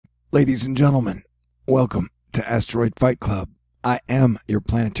Ladies and gentlemen, welcome to Asteroid Fight Club. I am your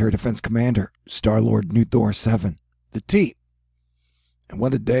planetary defense commander, Star-Lord New Thor 7, the T. And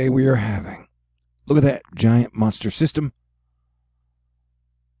what a day we are having. Look at that giant monster system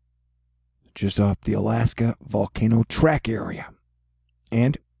just off the Alaska volcano track area.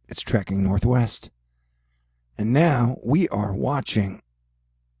 And it's tracking northwest. And now we are watching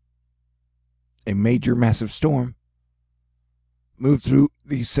a major massive storm move through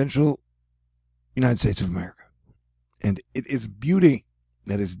the central United States of America. And it is beauty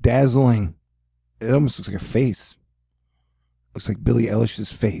that is dazzling. It almost looks like a face. Looks like Billie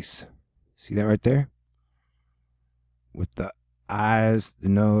Eilish's face. See that right there? With the eyes, the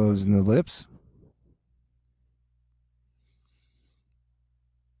nose, and the lips.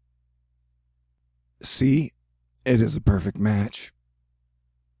 See, it is a perfect match.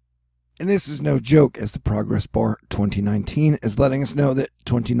 And this is no joke, as the progress bar 2019 is letting us know that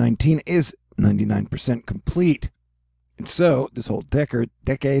 2019 is 99% complete. And so, this whole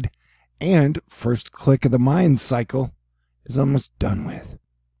decade and first click of the mind cycle is almost done with.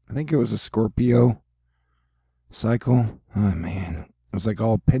 I think it was a Scorpio cycle. Oh, man. It was like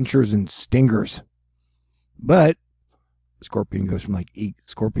all pinchers and stingers. But Scorpion goes from like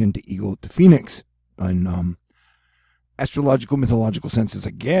Scorpion to Eagle to Phoenix. In astrological, mythological senses,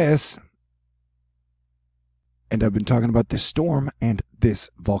 I guess. And I've been talking about this storm and this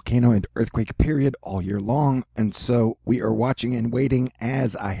volcano and earthquake period all year long. And so we are watching and waiting,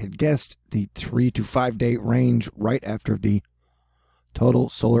 as I had guessed, the 3 to 5 day range right after the total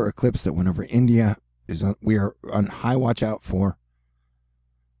solar eclipse that went over India. We are on high watch out for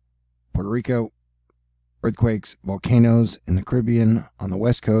Puerto Rico, earthquakes, volcanoes in the Caribbean, on the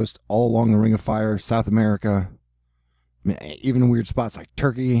West Coast, all along the Ring of Fire, South America, even weird spots like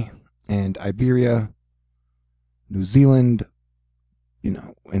Turkey and Iberia, New Zealand,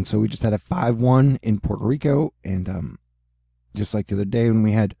 and so we just had a 5-1 in Puerto Rico, and just like the other day when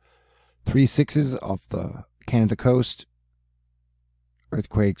we had 3 6s off the Canada coast,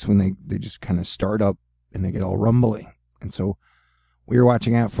 earthquakes when they just kind of start up and they get all rumbly. And so we are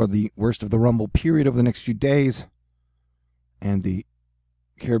watching out for the worst of the rumble period over the next few days, and the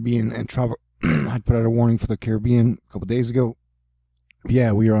Caribbean and I put out a warning for the Caribbean a couple days ago.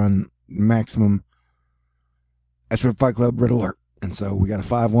 Yeah, we are on maximum Asteroid Fight Club red alert. And so we got a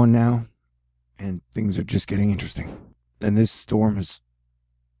 5-1 now, and things are just getting interesting. And this storm is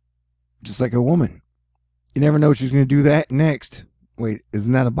just like a woman. You never know she's going to do that next. Wait,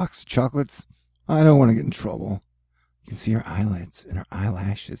 isn't that a box of chocolates? I don't want to get in trouble. You can see her eyelids and her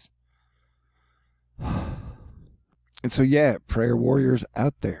eyelashes. And so, yeah, prayer warriors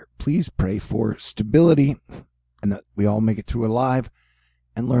out there, please pray for stability and that we all make it through alive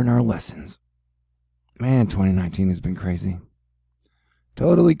and learn our lessons. Man, 2019 has been crazy.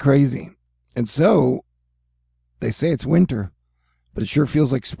 Totally crazy. And so, they say it's winter, but it sure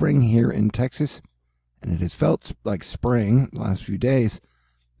feels like spring here in Texas. And it has felt like spring the last few days.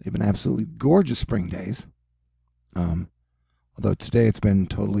 They've been absolutely gorgeous spring days. Although today it's been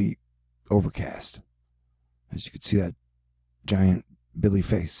totally overcast. As you can see that giant Billy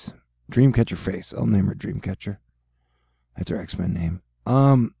face. Dreamcatcher face. I'll name her Dreamcatcher. That's her X-Men name.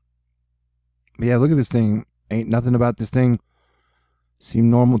 But yeah, look at this thing. Ain't nothing about this thing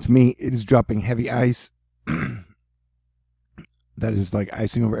seem normal to me. It is dropping heavy ice. That is like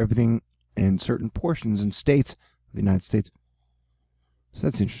icing over everything in certain portions and states of the United States. So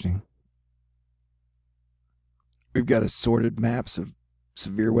that's interesting. We've got assorted maps of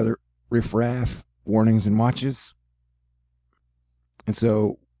severe weather riffraff warnings and watches. And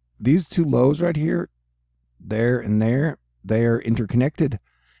so these two lows right here, there and there, they are interconnected.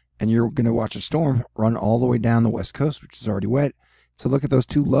 And you're going to watch a storm run all the way down the West Coast, which is already wet. So look at those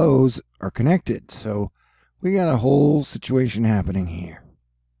two lows are connected. So we got a whole situation happening here.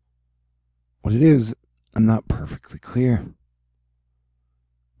 What it is, I'm not perfectly clear.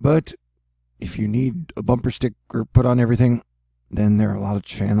 But if you need a bumper sticker put on everything, then there are a lot of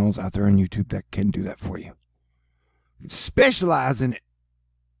channels out there on YouTube that can do that for you. Specialize in it.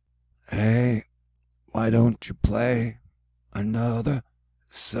 Hey, why don't you play another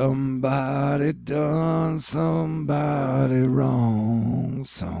Somebody Done Somebody Wrong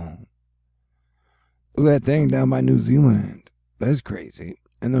song? Look at that thing down by New Zealand. That's crazy.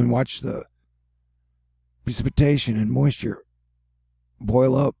 And then watch the precipitation and moisture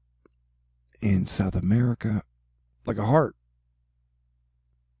boil up in South America like a heart.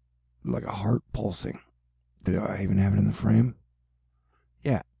 Like a heart pulsing. Did I even have it in the frame?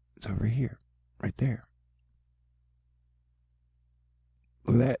 Yeah, it's over here. Right there.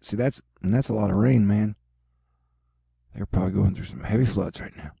 Look at that. See, that's a lot of rain, man. They're probably going through some heavy floods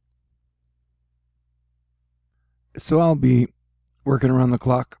right now. So I'll be working around the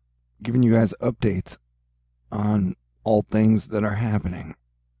clock, giving you guys updates on all things that are happening.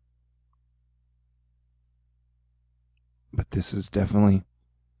 But this is definitely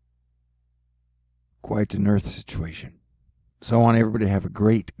quite an Earth situation. So I want everybody to have a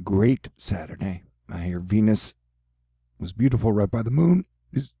great, great Saturday. I hear Venus was beautiful right by the moon.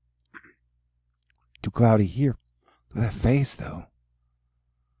 It's too cloudy here. Look at that face, though.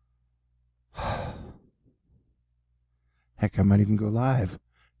 Heck, I might even go live.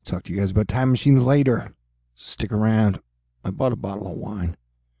 Talk to you guys about time machines later. Stick around. I bought a bottle of wine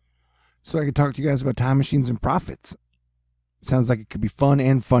so I could talk to you guys about time machines and profits. Sounds like it could be fun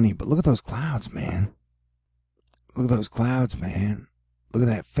and funny, but look at those clouds, man. Look at those clouds, man. Look at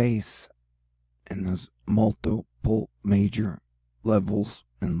that face and those multiple major levels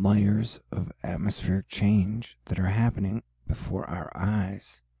and layers of atmospheric change that are happening before our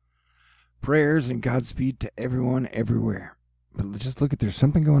eyes. Prayers and Godspeed to everyone everywhere. But just look at, there's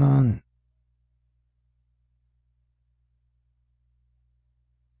something going on.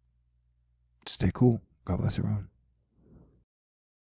 Stay cool. God bless everyone.